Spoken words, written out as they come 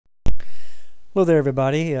Hello there,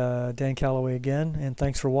 everybody. Dan Calloway again, and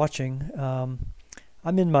thanks for watching.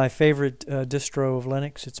 I'm in my favorite distro of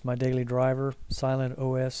Linux. It's my daily driver, Silent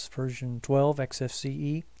OS version 12,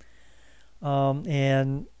 Xfce.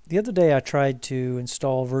 And the other day I tried to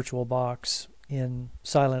install VirtualBox in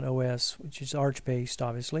Silent OS, which is Arch-based,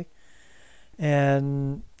 obviously,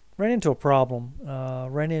 and ran into a problem.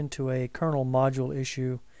 Ran into a kernel module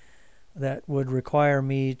issue that would require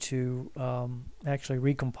me to actually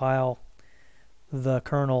recompile the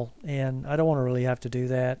kernel, and I don't want to really have to do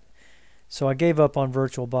that. So I gave up on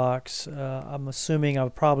VirtualBox. I'm assuming I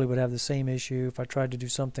probably would have the same issue if I tried to do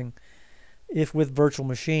something if with virtual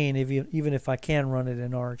machine, even if I can run it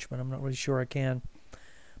in Arch, but I'm not really sure I can.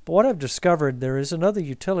 But what I've discovered, there is another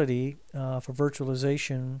utility for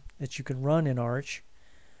virtualization that you can run in Arch,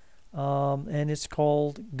 and it's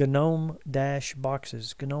called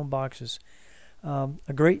Gnome-Boxes. Gnome-Boxes. A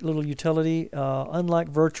great little utility.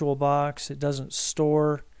 Unlike VirtualBox, it doesn't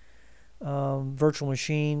store virtual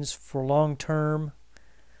machines for long term.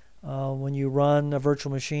 When you run a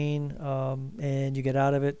virtual machine and you get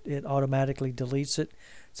out of it, it automatically deletes it.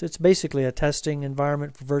 So it's basically a testing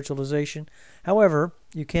environment for virtualization. However,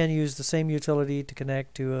 you can use the same utility to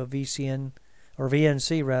connect to a VCN or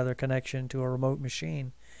VNC rather connection to a remote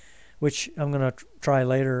machine, which I'm going to try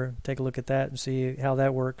later. Take a look at that and see how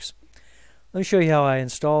that works. Let me show you how I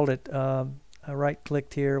installed it. I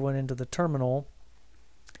right-clicked here, went into the terminal,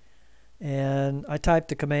 and I typed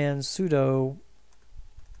the command sudo,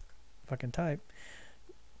 if I can type,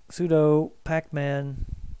 sudo pacman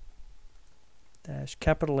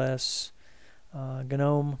 -S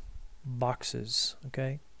gnome boxes.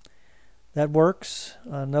 Okay, that works.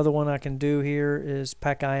 Another one I can do here is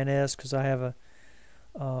pacins, because I have a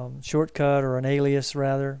shortcut or an alias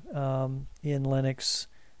rather in Linux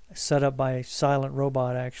set up by Silent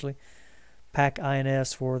Robot, actually.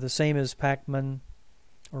 Pacins for the same as pacman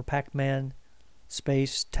or pacman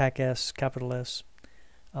space tac-s capital S,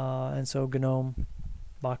 and so GNOME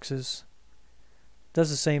boxes does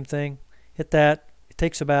the same thing. Hit that. It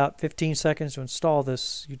takes about 15 seconds to install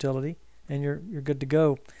this utility, and you're good to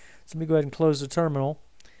go. So let me go ahead and close the terminal,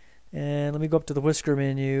 and let me go up to the whisker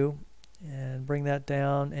menu and bring that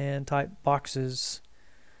down and type boxes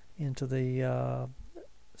into the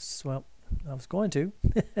well, I was going to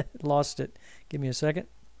lost it. Give me a second.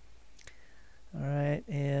 All right,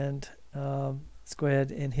 and let's go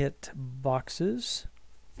ahead and hit boxes,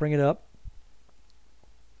 bring it up,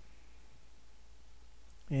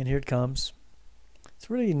 and here it comes. It's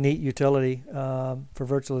a really neat utility for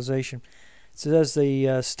virtualization. It says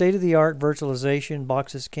the state-of-the-art virtualization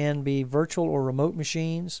boxes can be virtual or remote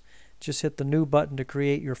machines. Just hit the new button to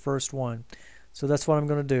create your first one. So that's what I'm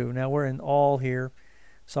going to do. Now we're in all here.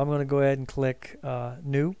 So I'm going to go ahead and click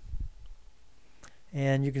New.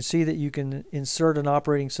 And you can see that you can insert an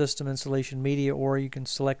operating system installation media, or you can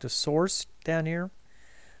select a source down here.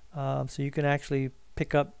 So you can actually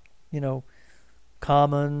pick up,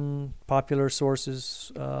 common, popular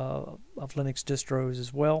sources of Linux distros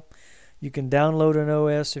as well. You can download an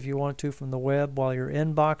OS if you want to from the web while you're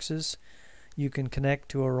in boxes. You can connect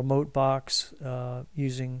to a remote box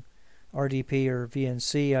using RDP or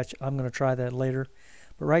VNC. I'm going to try that later.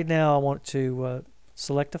 But right now I want to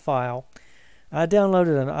select a file. I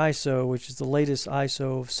downloaded an ISO, which is the latest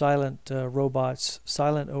ISO of Silent Robot's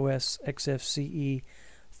Silent OS Xfce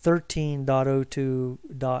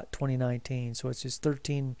 13.02.2019. So it's his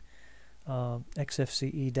 13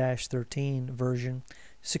 Xfce-13 version,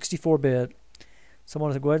 64-bit. So I'm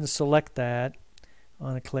going to go ahead and select that. I'm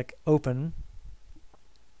going to click Open.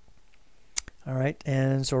 All right,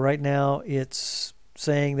 and so right now it's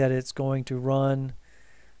saying that it's going to run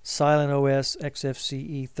Silent OS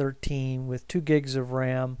Xfce-13 with 2 gigs of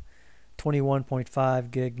RAM, 21.5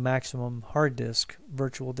 gig maximum hard disk,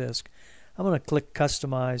 virtual disk. I'm going to click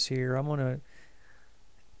Customize here. I'm going to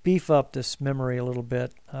beef up this memory a little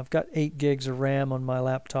bit. I've got 8 gigs of RAM on my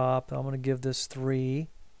laptop. I'm going to give this 3.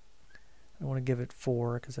 I want to give it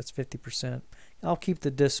 4 because that's 50%. I'll keep the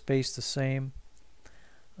disk space the same.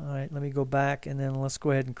 All right, let me go back and then let's go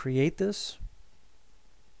ahead and create this.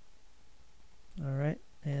 All right,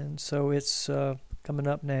 and so it's coming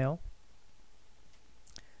up now.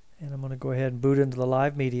 And I'm going to go ahead and boot into the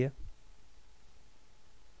live media.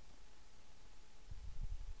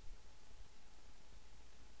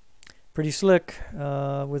 Pretty slick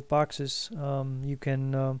with boxes. You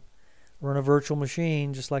can run a virtual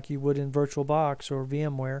machine just like you would in VirtualBox or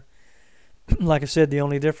VMware. Like I said, the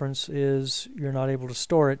only difference is you're not able to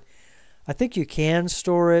store it. I think you can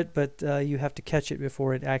store it, but you have to catch it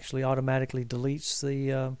before it actually automatically deletes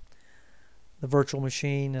the virtual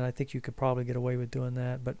machine, and I think you could probably get away with doing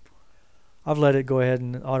that. But I've let it go ahead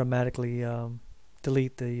and automatically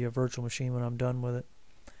delete the virtual machine when I'm done with it.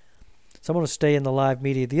 So I'm going to stay in the live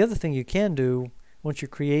media. The other thing you can do once you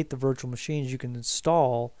create the virtual machines, you can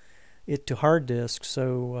install it to hard disk.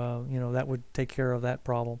 So you know, that would take care of that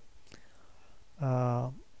problem.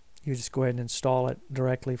 You just go ahead and install it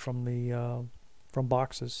directly from the from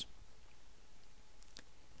Boxes,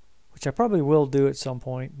 which I probably will do at some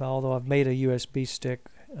point. Although I've made a USB stick,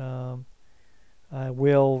 I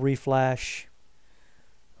will reflash,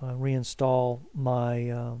 reinstall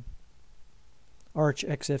my Arch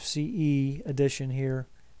Xfce edition here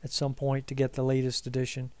at some point to get the latest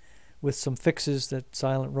edition with some fixes that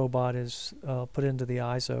Silent Robot has put into the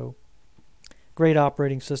ISO. Great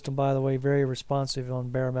operating system, by the way, very responsive on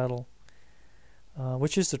bare metal,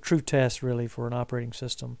 which is the true test really for an operating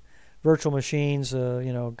system. Virtual machines,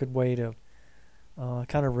 you know, a good way to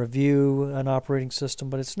kind of review an operating system,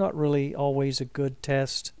 but it's not really always a good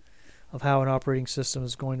test of how an operating system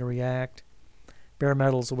is going to react. Bare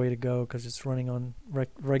metal is the way to go because it's running on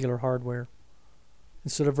regular hardware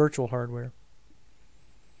instead of virtual hardware.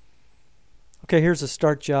 Okay, here's a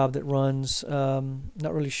start job that runs.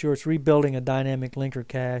 Not really sure. It's rebuilding a dynamic linker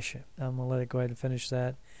cache. I'm going to let it go ahead and finish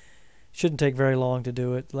that. Shouldn't take very long to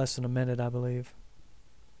do it, less than a minute, I believe.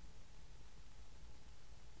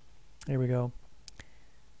 Here we go.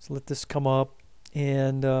 So let this come up,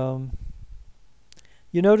 and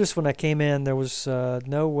you notice when I came in there was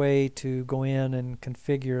no way to go in and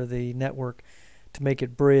configure the network to make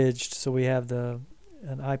it bridged, so we have an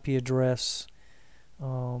IP address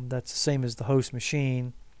that's the same as the host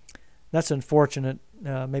machine. That's unfortunate.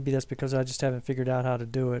 Maybe that's because I just haven't figured out how to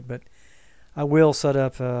do it, but I will set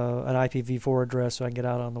up an IPv4 address so I can get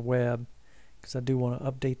out on the web, because I do want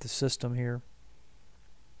to update the system here.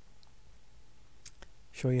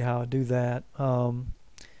 Show you how I do that. So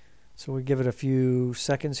we give it a few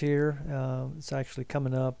seconds here. It's actually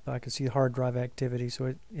coming up. I can see hard drive activity,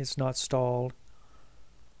 so it's not stalled.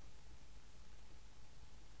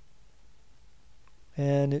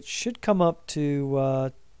 And it should come up to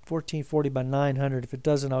 1440 by 900. If it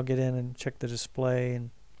doesn't, I'll get in and check the display and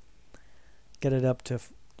get it up to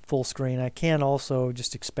full screen. I can also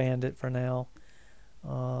just expand it for now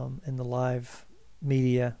in the live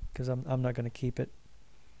media, because I'm not going to keep it.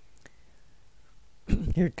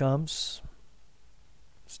 Here it comes.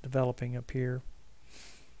 It's developing up here.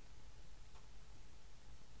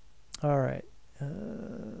 All right.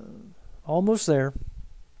 Almost there.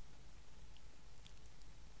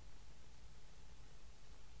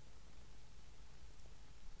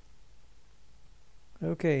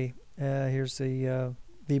 Okay. Here's the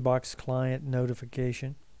VBox client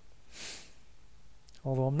notification.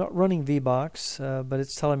 Although I'm not running VBox, but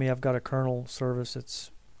it's telling me I've got a kernel service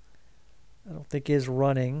that's I don't think is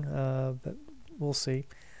running, but we'll see.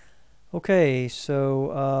 Okay,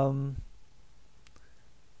 so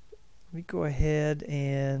let me go ahead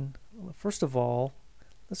and, first of all,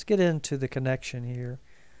 let's get into the connection here.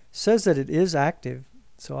 It says that it is active,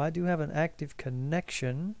 so I do have an active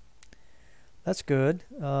connection. That's good.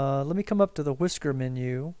 Let me come up to the whisker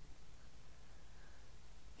menu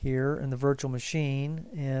here in the virtual machine,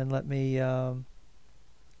 and let me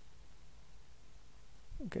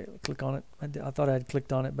okay, click on it. I thought I had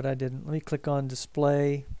clicked on it, but I didn't. Let me click on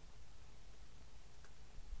display.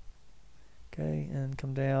 Okay, and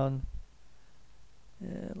come down.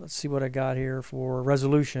 And let's see what I got here for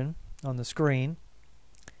resolution on the screen.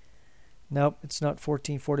 Nope, it's not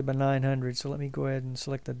 1440 by 900. So let me go ahead and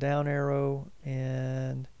select the down arrow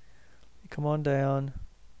and come on down.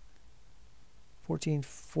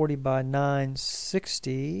 1440 by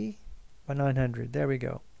 960 by 900. There we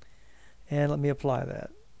go. And let me apply that.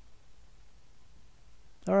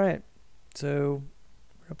 Alright, so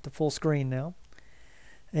we're up to full screen now.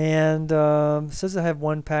 And it says I have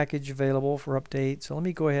one package available for update. So let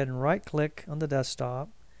me go ahead and right click on the desktop,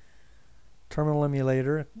 terminal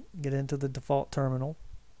emulator, get into the default terminal,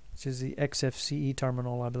 which is the Xfce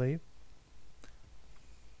terminal, I believe.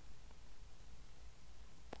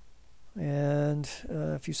 And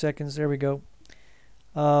a few seconds, there we go.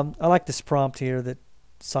 I like this prompt here that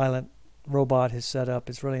Silent Robot has set up.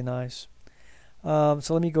 It's really nice. So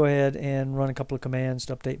let me go ahead and run a couple of commands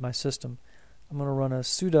to update my system. I'm going to run a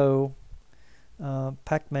sudo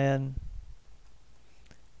pacman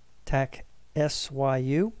tac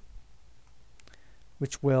syu,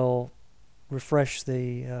 which will refresh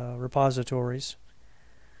the repositories.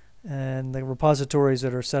 And the repositories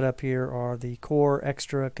that are set up here are the core,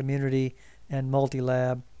 extra, community, and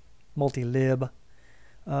multilib.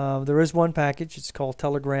 There is one package. It's called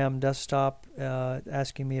Telegram Desktop,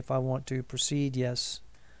 asking me if I want to proceed. Yes.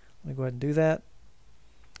 Let me go ahead and do that.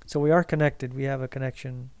 So we are connected. We have a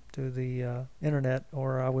connection to the internet,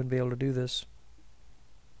 or I wouldn't be able to do this.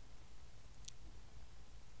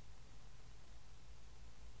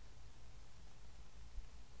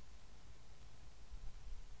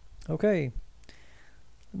 Okay,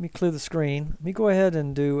 let me clear the screen. Let me go ahead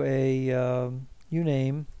and do a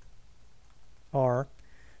uname R.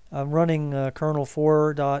 I'm running kernel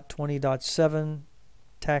 4.20.7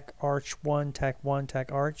 tac arch 1 tac 1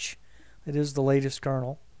 tac arch. It is the latest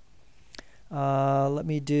kernel. Let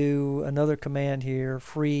me do another command here,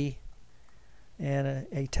 free, and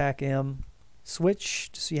a tac m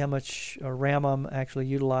switch to see how much RAM I'm actually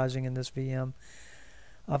utilizing in this VM.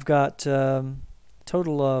 I've got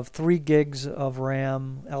total of 3 gigs of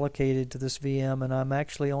RAM allocated to this VM, and I'm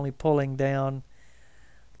actually only pulling down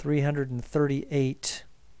 338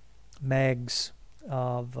 megs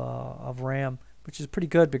of RAM, which is pretty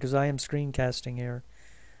good because I am screencasting here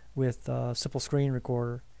with Simple Screen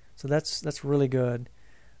Recorder. So that's really good.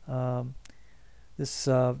 This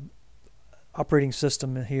operating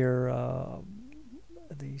system here,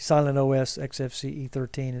 the Silent OS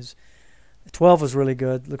Xfce-13 is 12 is really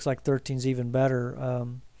good. Looks like 13 is even better.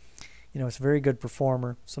 It's a very good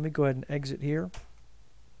performer. So let me go ahead and exit here.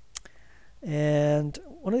 And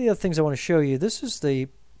one of the other things I want to show you, this is the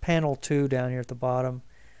panel 2 down here at the bottom.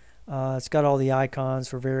 It's got all the icons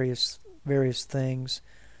for various things,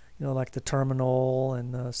 like the terminal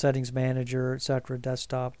and the settings manager, etc.,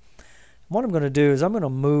 desktop. What I'm going to do is I'm going to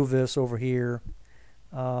move this over here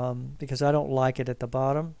because I don't like it at the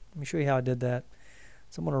bottom. Let me show you how I did that.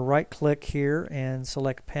 So I'm going to right click here and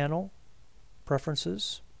select Panel,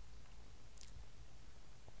 Preferences.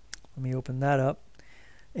 Let me open that up.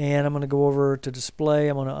 And I'm going to go over to Display.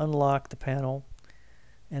 I'm going to unlock the panel.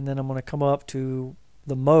 And then I'm going to come up to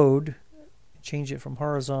the mode, change it from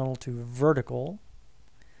horizontal to vertical.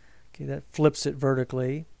 Okay, that flips it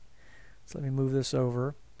vertically. So let me move this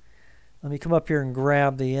over. Let me come up here and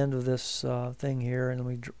grab the end of this thing here, and let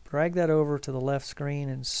me drag that over to the left screen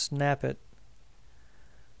and snap it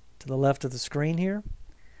to the left of the screen here.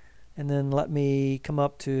 And then let me come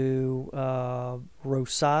up to row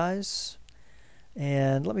size,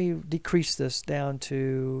 and let me decrease this down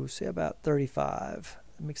to, say, about 35.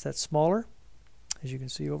 That makes that smaller, as you can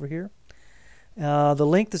see over here. The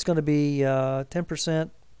length is going to be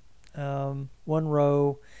 10%, one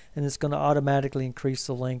row, and it's going to automatically increase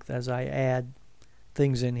the length as I add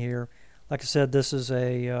things in here. Like I said, this is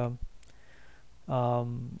a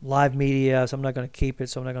live media, so I'm not going to keep it,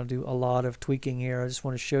 so I'm not going to do a lot of tweaking here. I just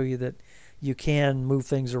want to show you that you can move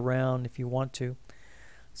things around if you want to.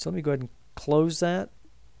 So let me go ahead and close that,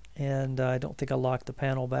 and I don't think I locked the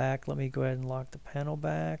panel back. Let me go ahead and lock the panel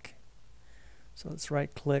back. So let's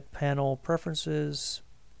right click, Panel Preferences.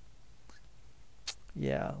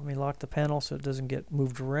 Yeah, let me lock the panel so it doesn't get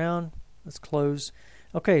moved around. Let's close.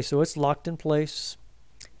 Okay, so it's locked in place,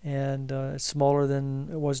 and it's smaller than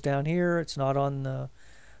it was down here. It's not on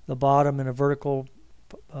the bottom in a vertical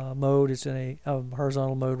mode. It's in a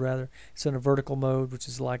horizontal mode, rather. It's in a vertical mode, which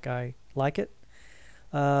is like I like it.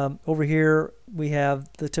 Over here we have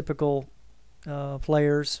the typical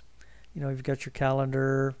players. You've got your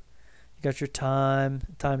calendar, you got your time.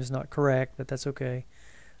 Time is not correct, but that's okay.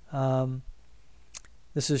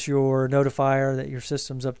 This is your notifier that your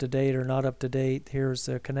system's up to date or not up to date. Here's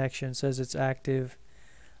the connection. It says it's active.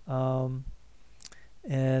 And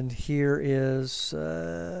here is,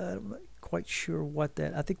 I'm not quite sure what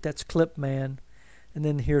that, I think that's Clipman. And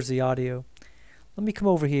then here's the audio. Let me come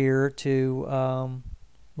over here to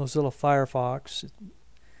Mozilla Firefox.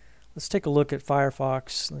 Let's take a look at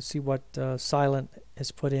Firefox. Let's see what Silent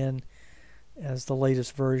has put in as the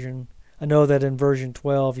latest version. I know that in version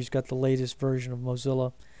 12 he's got the latest version of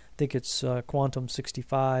Mozilla. I think it's Quantum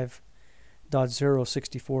 65.0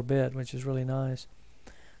 64-bit, which is really nice.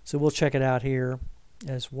 So we'll check it out here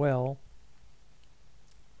as well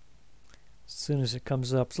as soon as it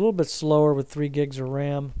comes up. It's a little bit slower with 3 gigs of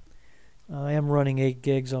RAM. I am running 8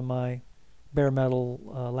 gigs on my bare metal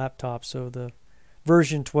laptop, so the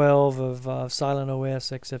version 12 of Silent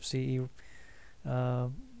OS Xfce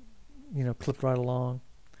clipped right along.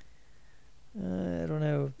 I don't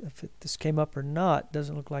know if this came up or not.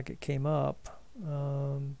 Doesn't look like it came up.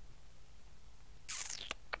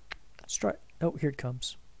 Let's try. Oh, here it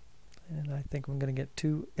comes. And I think I'm going to get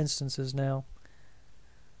 2 instances now.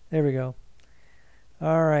 There we go.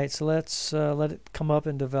 All right, so let's let it come up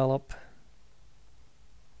and develop.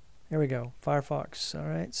 There we go, Firefox. All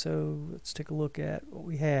right, so let's take a look at what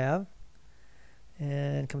we have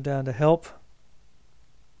and come down to Help.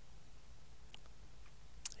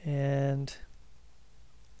 And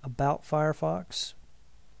About Firefox.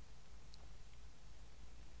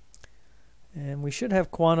 And we should have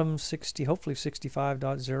Quantum 60, hopefully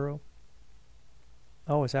 65.0.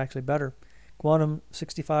 Oh, it's actually better. Quantum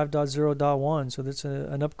 65.0.1. So that's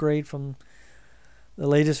an upgrade from the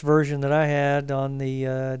latest version that I had on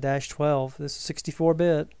the Dash 12. This is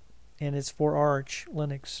 64-bit, and it's for Arch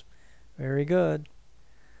Linux. Very good.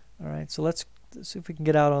 All right, so let's see if we can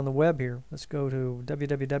get out on the web here. Let's go to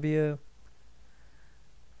www.yahoo.com.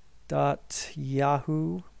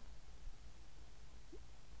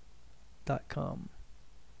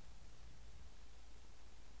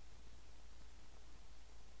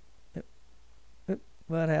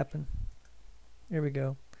 What happened? Here we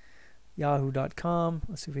go. Yahoo.com.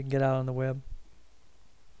 Let's see if we can get out on the web.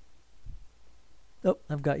 Oh,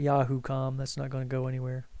 I've got Yahoo.com. That's not going to go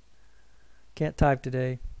anywhere. Can't type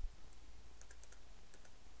today.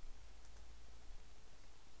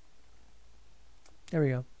 There we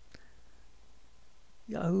go.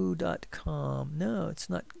 Yahoo.com. No, it's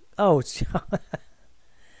not. Oh, it's.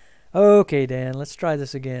 Okay, Dan. Let's try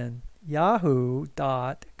this again. Yahoo.com.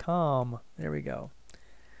 There we go.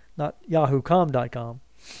 Not yahoo.com.com.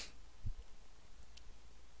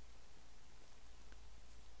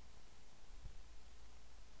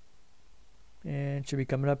 And should be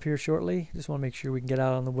coming up here shortly. Just want to make sure we can get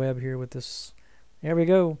out on the web here with this. There we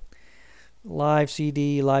go. Live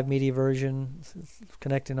CD, live media version,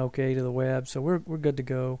 connecting okay to the web. So we're good to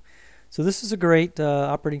go. So this is a great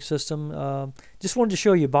operating system. Just wanted to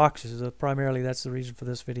show you boxes. Primarily, that's the reason for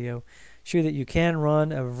this video. Show you that you can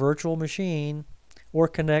run a virtual machine or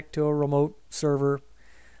connect to a remote server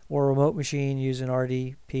or a remote machine using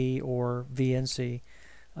RDP or VNC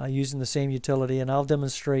using the same utility. And I'll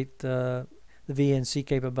demonstrate the VNC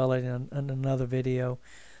capability in another video.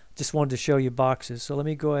 Just wanted to show you boxes. So let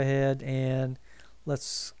me go ahead and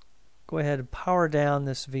let's go ahead and power down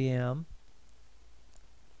this VM.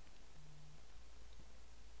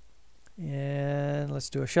 And let's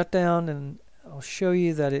do a shutdown, and I'll show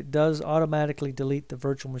you that it does automatically delete the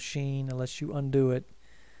virtual machine unless you undo it.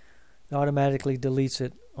 It automatically deletes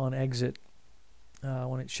it on exit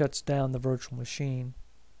when it shuts down the virtual machine,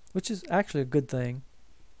 which is actually a good thing.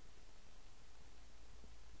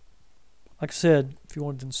 Like I said, if you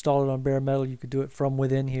wanted to install it on bare metal, you could do it from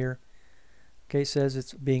within here. Okay, it says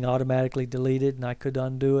it's being automatically deleted, and I could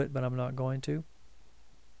undo it, but I'm not going to.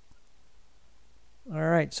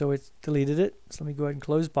 Alright, so it's deleted it. So let me go ahead and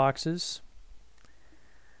close boxes.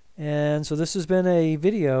 And so this has been a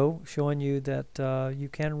video showing you that you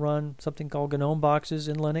can run something called Gnome-Boxes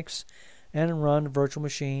in Linux and run a virtual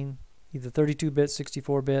machine, either 32-bit,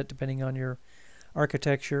 64-bit, depending on your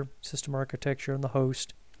architecture, system architecture, and the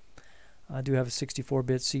host. I do have a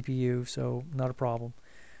 64-bit CPU, so not a problem.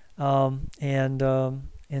 And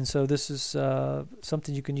so this is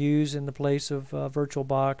something you can use in the place of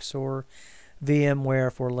VirtualBox or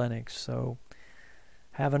VMware for Linux. So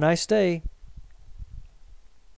have a nice day.